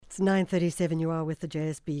It's 9:37. You are with the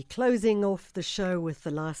JSB, closing off the show with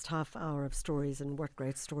the last half hour of stories, and what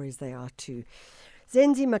great stories they are too.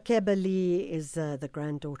 ZENZI MAKEBA is the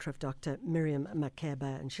granddaughter of Dr. Miriam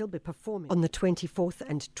Makeba, and she'll be performing on the 24th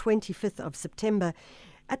and 25th of September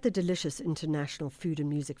at the delicious International Food and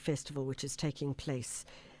Music Festival, which is taking place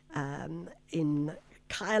in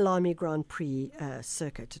Kyalami Grand Prix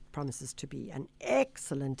circuit. It promises to be an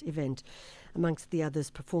excellent event. Amongst the others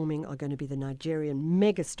performing are going to be the Nigerian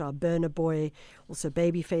megastar Burna Boy. Also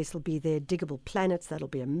Babyface will be there. Diggable Planets, that'll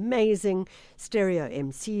be amazing. Stereo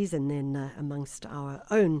MCs, and then amongst our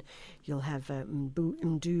own, you'll have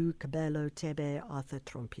Mdu, Cabello, Tebe, Arthur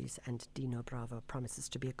Trompis, and Dino Bravo. Promises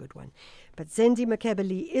to be a good one. But ZENZI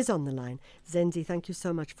MAKEBA is on the line. ZENZI, thank you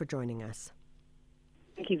so much for joining us.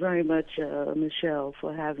 Thank you very much, Michelle,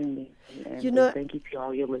 for having me. And thank you to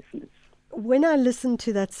all your listeners. When I listen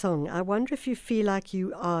to that song, I wonder if you feel like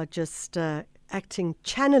you are just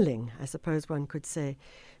channeling, I suppose one could say,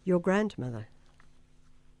 your grandmother.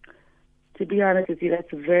 To be honest with you,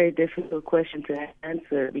 that's a very difficult question to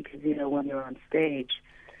answer because, when you're on stage,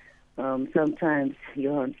 sometimes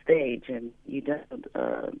you're on stage and you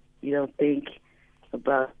don't think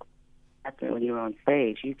about happening when you're on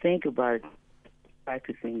stage. You think about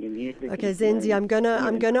practicing your music. Okay, ZENZI, I'm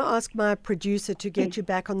gonna ask my producer to get you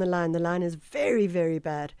back on the line. The line is very, very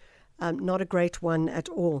bad. Not a great one at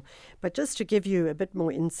all. But just to give you a bit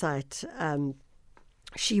more insight,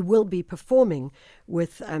 she will be performing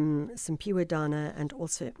with Simpiwe Dana and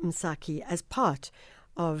also Msaki as part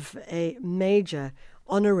of a major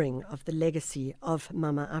honouring of the legacy of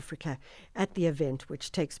Mama Africa at the event,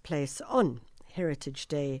 which takes place on Heritage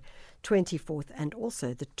Day 24th and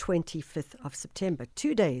also the 25th of September,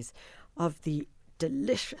 2 days of the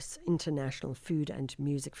delicious International Food and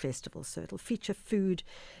Music Festival. So it'll feature food,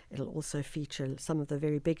 it'll also feature some of the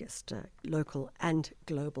very biggest local and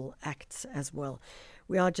global acts as well.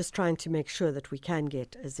 We are just trying to make sure that we can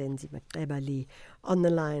get ZENZI MAKEBA on the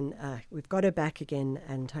line. We've got her back again,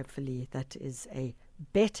 and hopefully that is a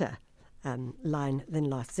better line than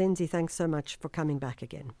last. ZENZI, thanks so much for coming back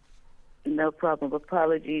again. No problem.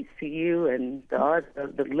 Apologies to you and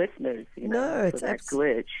the listeners. No, it's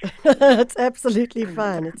glitch. It's absolutely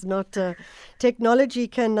fine. It's not. Technology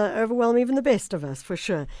can overwhelm even the best of us, for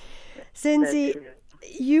sure. ZENZI,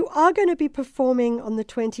 you are going to be performing on the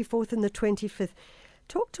 24th and the 25th.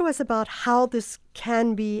 Talk to us about how this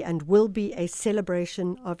can be and will be a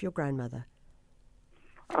celebration of your grandmother.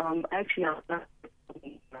 Actually, I'm not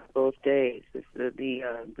both days. It's the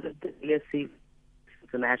Jsb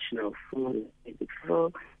International Food and Music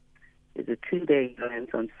Festival is a 2-day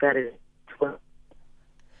event on Saturday, 12th.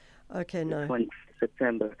 Okay, no. 20th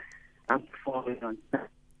September. I'm performing on Saturday.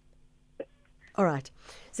 All right,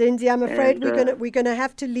 ZENZI, I'm afraid we're gonna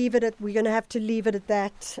have to leave it at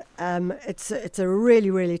that. It's a really,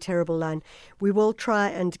 really terrible line. We will try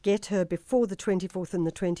and get her before the 24th and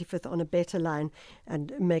the 25th on a better line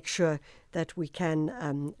and make sure that we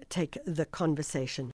can take the conversation.